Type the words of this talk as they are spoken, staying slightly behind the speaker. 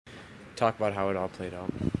talk about how it all played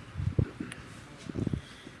out.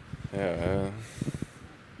 Yeah,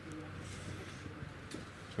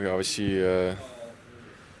 we obviously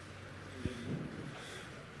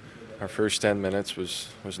our first 10 minutes was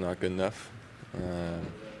not good enough.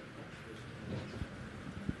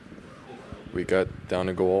 We got down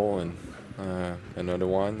a goal and another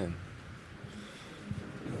one,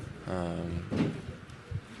 and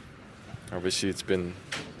obviously it's been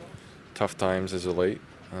tough times as of late.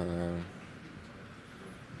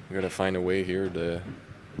 We got to find a way here to.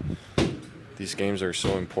 These games are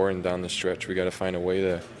so important down the stretch. We got to find a way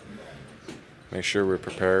to make sure we're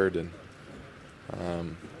prepared, and I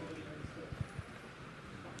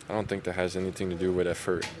don't think that has anything to do with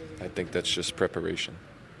effort. I think that's just preparation.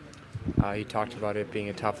 You talked about it being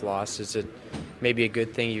a tough loss. Is it maybe a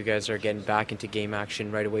good thing you guys are getting back into game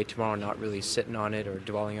action right away tomorrow, not really sitting on it or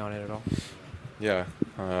dwelling on it at all? Yeah.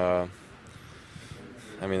 I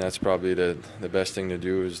mean, that's probably the best thing to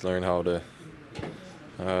do is learn how to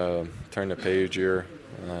turn the page here.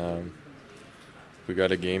 We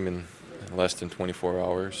got a game in less than 24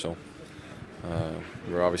 hours, so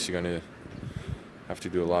we're obviously going to have to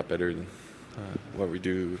do a lot better than what we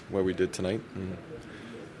did tonight, and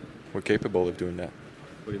we're capable of doing that.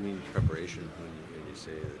 What do you mean preparation when you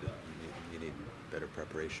say that you need better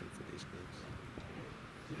preparation for these games?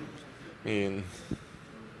 I mean,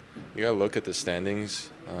 you gotta look at the standings.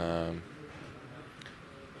 I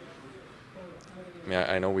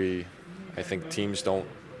mean, I think teams don't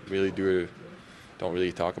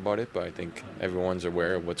really talk about it, but I think everyone's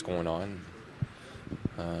aware of what's going on.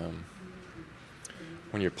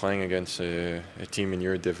 When you're playing against a team in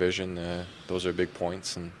your division, those are big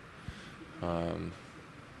points, and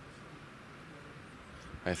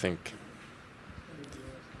I think,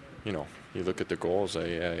 you look at the goals.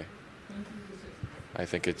 I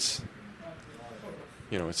think it's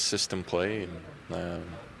system play, and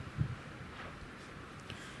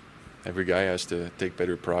every guy has to take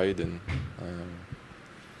better pride in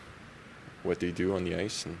what they do on the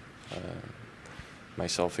ice, and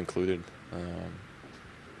myself included.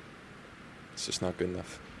 It's just not good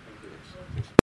enough.